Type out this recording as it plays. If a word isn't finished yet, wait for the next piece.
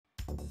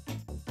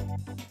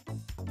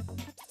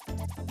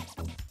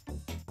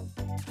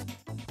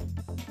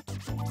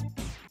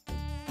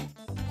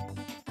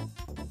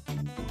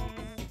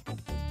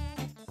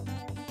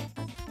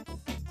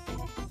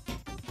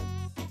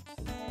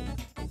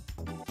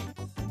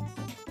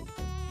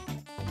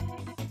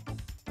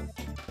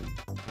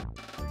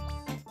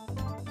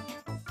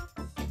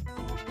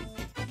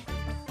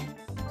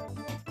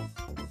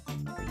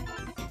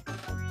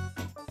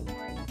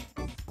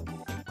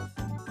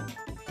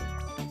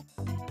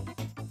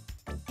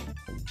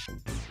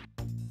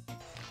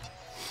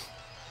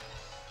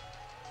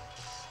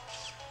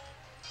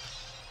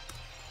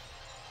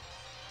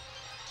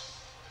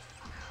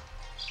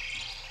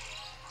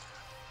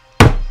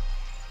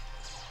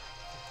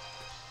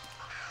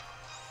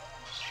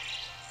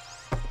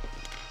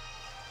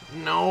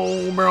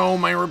No, bro,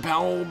 my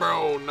repel,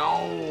 bro.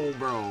 No,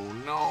 bro.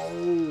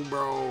 No,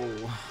 bro.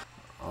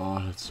 Oh,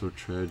 that's so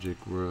tragic,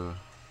 bro.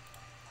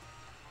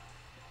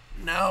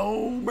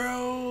 No,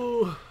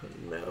 bro.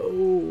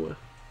 No.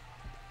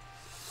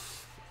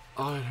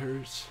 Oh, it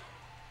hurts.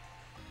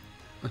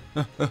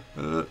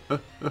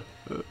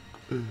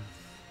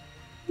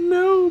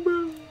 No,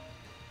 bro.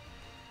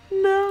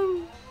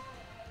 No.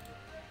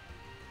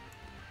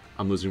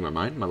 I'm losing my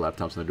mind. My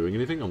laptop's not doing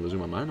anything. I'm losing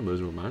my mind. I'm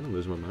losing my mind. I'm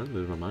losing my mind. I'm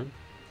losing my mind.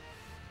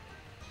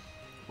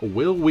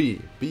 Will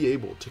we be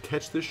able to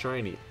catch this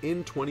shiny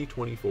in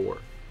 2024?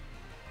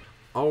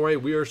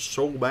 Alright, we are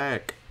so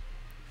back.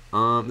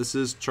 This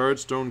is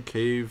Chargestone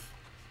Cave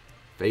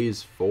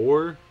Phase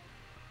 4.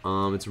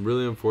 It's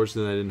really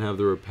unfortunate I didn't have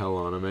the repel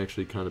on. I'm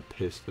actually kind of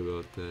pissed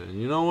about that.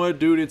 And you know what,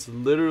 dude? It's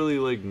literally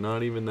like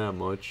not even that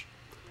much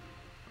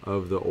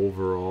of the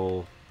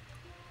overall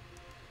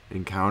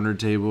encounter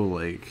table.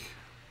 Like,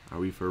 are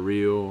we for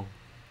real?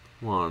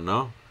 Well, I don't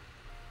know.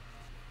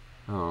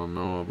 I don't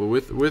know. But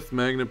with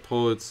magnet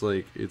pull, it's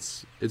like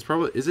it's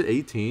probably, is it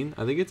 18?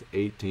 I think it's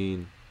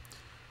 18,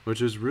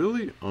 which is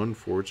really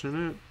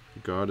unfortunate,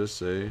 gotta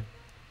say.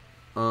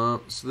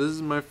 So this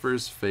is my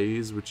first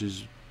phase, which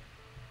is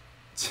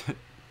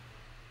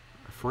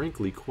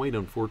frankly quite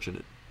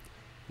unfortunate.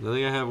 I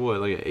think I have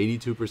what, like an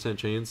 82%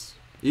 chance,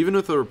 even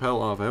with the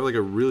repel off. I have like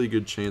a really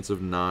good chance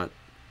of not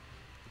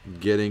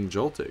getting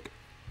joltik,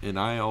 and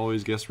I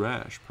always guess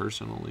rash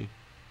personally.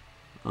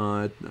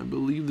 I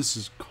believe this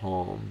is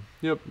calm.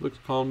 Yep, looks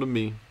calm to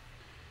me.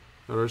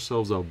 Got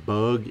ourselves a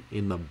bug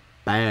in the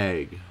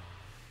bag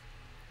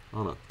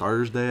on a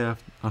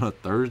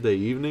Thursday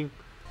evening.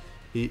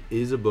 He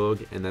is a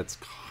bug, and that's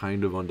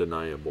kind of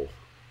undeniable.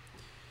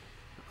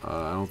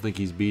 I don't think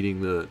he's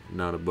beating the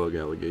not a bug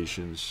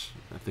allegations.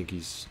 I think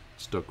he's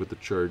stuck with the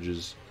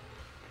charges.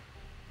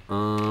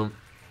 I'm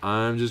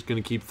just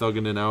gonna keep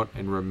thugging it out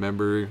and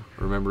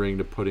remembering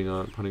to putting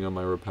on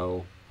my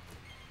repel.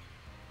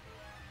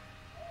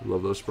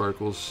 Love those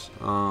sparkles.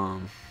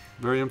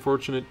 Very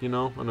unfortunate, you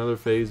know, another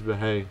phase, but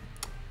hey,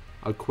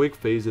 a quick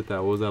phase at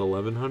that. What was that,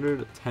 1100?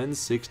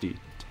 1060.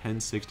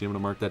 1060. I'm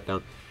gonna mark that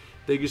down.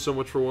 Thank you so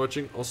much for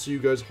watching. I'll see you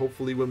guys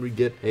hopefully when we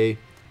get a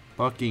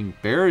fucking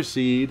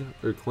ferroseed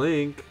or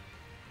klink.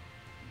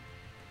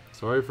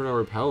 Sorry for not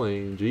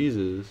repelling.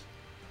 Jesus.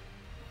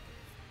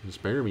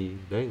 Spare me.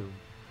 Damn.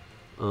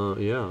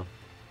 Yeah.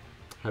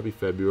 Happy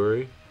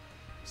February.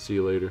 See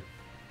you later.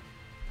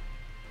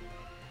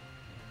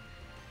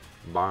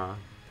 Bye.